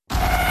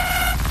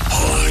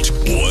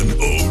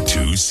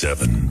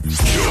1027.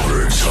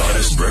 Joburg's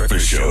hottest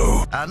breakfast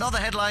show. Another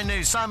headline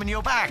news. Simon,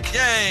 you're back.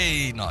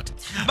 Yay, not.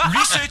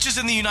 Researchers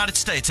in the United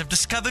States have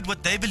discovered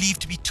what they believe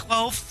to be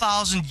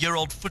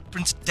 12,000-year-old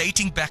footprints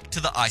dating back to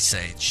the Ice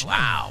Age.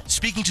 Wow.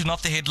 Speaking to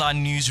Not the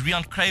Headline News,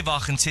 Rian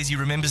Kruiwagen says he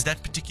remembers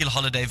that particular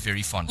holiday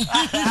very fondly.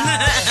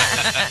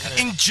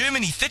 In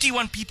Germany,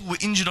 31 people were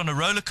injured on a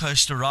roller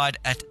coaster ride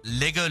at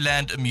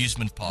Legoland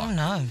amusement park. Oh,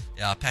 no.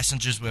 Yeah,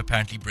 passengers were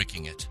apparently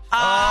bricking it. Oh.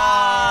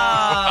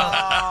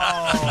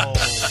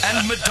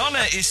 And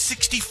Madonna is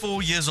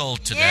 64 years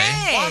old today.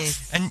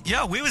 Yes. And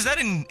yeah, where was that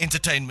in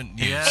entertainment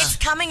news? Yeah. It's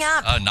coming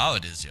up. Oh, now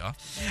it is, yeah.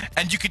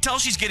 And you could tell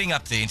she's getting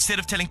up there. Instead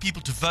of telling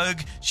people to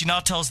Vogue, she now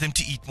tells them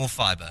to eat more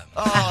fiber.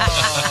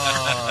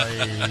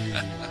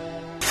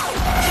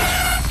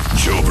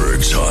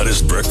 Joburg's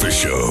hottest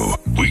breakfast show.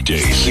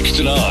 Weekdays 6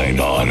 to 9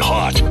 on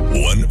Hot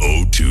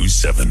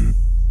 1027.